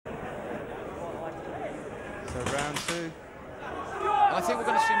So round 2. And I think we're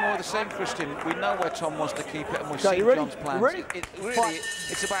going to see more of the same, Christian. We know where Tom wants to keep it, and we've seen John's plans.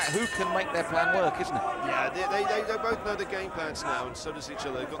 It's about who can make their plan work, isn't it? Yeah, they both know the game plans now, and so does each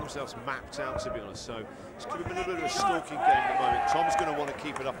other. They've got themselves mapped out, to be honest. So it's going to be a little bit of a stalking game at the moment. Tom's going to want to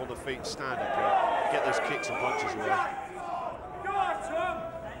keep it up on the feet and stand up here, get those kicks and punches away.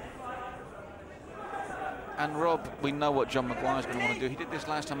 And Rob, we know what John McGuire's going to want to do. He did this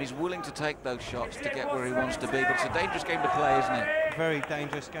last time. He's willing to take those shots to get where he wants to be, but it's a dangerous game to play, isn't it? Very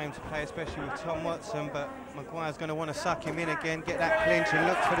dangerous game to play, especially with Tom Watson, but McGuire's going to want to suck him in again, get that clinch and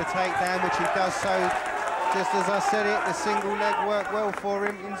look for the takedown, which he does so. Just as I said it, the single leg worked well for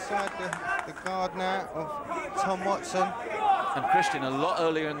him inside the guard now of Tom Watson. And Christian, a lot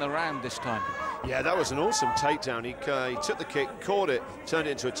earlier in the round this time. Yeah, that was an awesome takedown. He took the kick, caught it, turned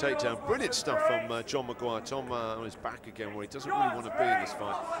it into a takedown. Brilliant stuff from John McGuire. Tom on his back again, where he doesn't really want to be in this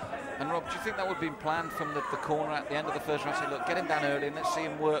fight. And Rob, do you think that would have been planned from the corner at the end of the first round? Say, look, get him down early and let's see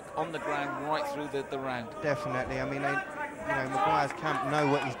him work on the ground right through the round. Definitely. I mean, McGuire's camp know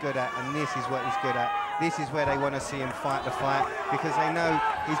what he's good at, and this is what he's good at. This is where they want to see him fight the fight, because they know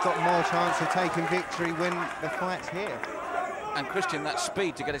he's got more chance of taking victory when the fight's here. And Christian, that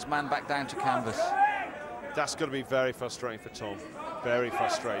speed to get his man back down to canvas. That's going to be very frustrating for Tom. Very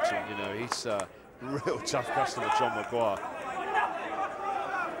frustrating. You know, he's a real tough customer, John McGuire.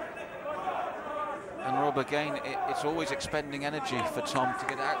 And Rob, again, it's always expending energy for Tom to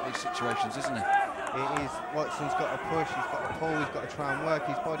get out of these situations, isn't it? It is. Watson's got to push, he's got to pull, he's got to try and work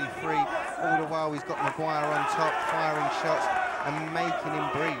his body free. All the while he's got McGuire on top, firing shots and making him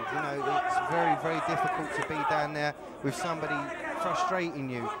breathe. You know, it's very, very difficult to be down there with somebody frustrating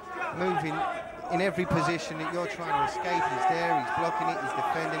you, moving in every position that you're trying to escape. He's there, he's blocking it, he's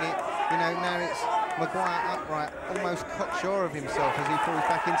defending it. You know, now it's McGuire upright, almost cocksure of himself as he falls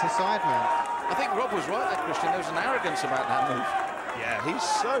back into side mount. I think Rob was right there, Christian. There was an arrogance about that move. Yeah, he's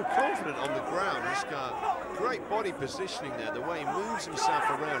so confident on the ground. He's got great body positioning there. The way he moves himself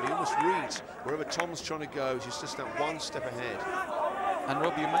around, he almost reads wherever Tom's trying to go. He's just that one step ahead. And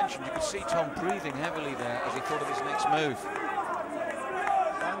Rob, you mentioned you could see Tom breathing heavily there as he thought of his next move.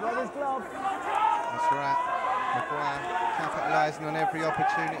 That's right. McGuire capitalising on every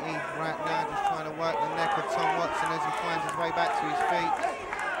opportunity right now, just trying to work the neck of Tom Watson as he finds his way back to his feet.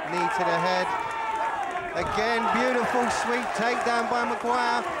 Knee to the head. Again, beautiful, sweet takedown by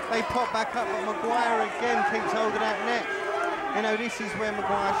McGuire. They pop back up, but McGuire again keeps hold of that neck. You know, this is where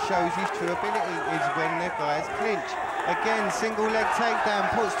McGuire shows his true ability, is when the guys clinch. Again, single leg takedown,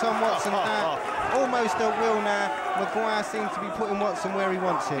 puts Tom Watson down. Almost at will now. McGuire seems to be putting Watson where he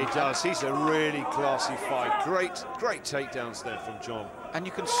wants him. He does. He's a really classy fight. Great takedowns there from John. And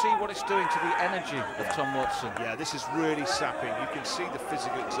you can see what it's doing to the energy of Tom Watson. Yeah, this is really sapping. You can see the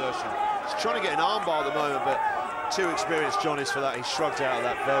physical exertion. He's trying to get an armbar at the moment, but too experienced John is for that. He shrugged out of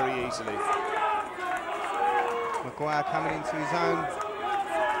that very easily. McGuire coming into his own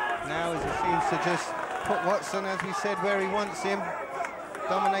now as he seems to just put Watson, as we said, where he wants him,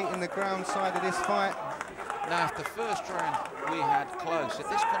 dominating the ground side of this fight. Now, if the first round we had close, if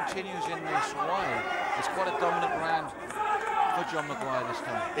this continues in this way, it's quite a dominant round for John McGuire this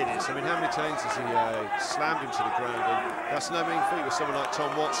time. It is. I mean, how many times has he slammed him to the ground? And that's no mean feat with someone like Tom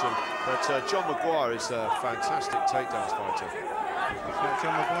Watson. But John McGuire is a fantastic takedowns fighter. It's like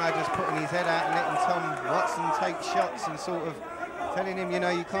John McGuire just putting his head out and letting Tom Watson take shots and sort of telling him, you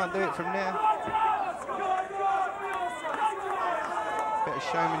know, you can't do it from there. Bit of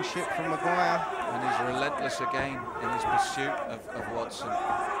showmanship from McGuire. And he's relentless again in his pursuit of Watson.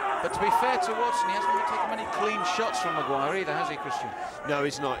 But to be fair to Watson, he hasn't really taken many clean shots from McGuire either, has he, Christian? No,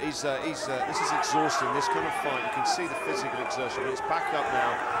 he's not. This is exhausting, this kind of fight. You can see the physical exertion. It's back up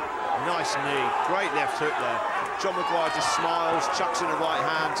now. Nice knee. Great left hook there. John McGuire just smiles, chucks in a right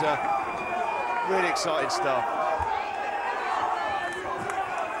hand. Really exciting stuff.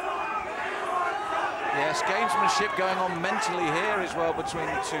 Yes, gamesmanship going on mentally here as well between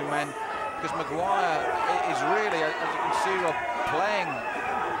the two men, because McGuire is really, as you can see, Rob, playing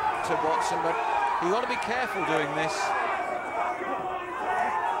to Watson, but you've got to be careful doing this.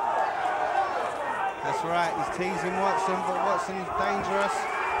 That's right, he's teasing Watson, but Watson's dangerous.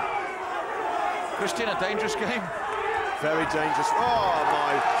 Christian, a dangerous game. Very dangerous. Oh,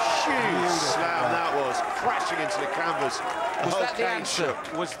 my huge slam that was, crashing into the canvas. Was that the answer?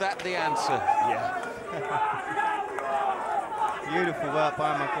 Was that the answer? Yeah. Beautiful work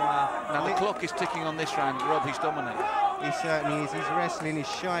by McGuire. Now the clock is ticking on this round. Rob, he's dominating. He certainly is. His wrestling is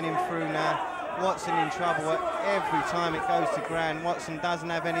shining through now. Watson in trouble every time it goes to ground. Watson doesn't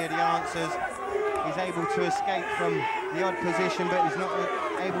have any of the answers. He's able to escape from the odd position, but he's not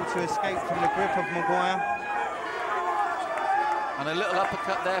able to escape from the grip of McGuire. And a little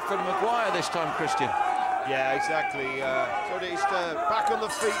uppercut there from McGuire this time, Christian. Yeah, exactly. So he's back on the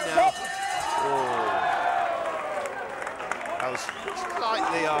feet now. Oh. That was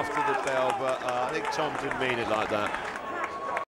slightly after the bell, but I think Tom didn't mean it like that.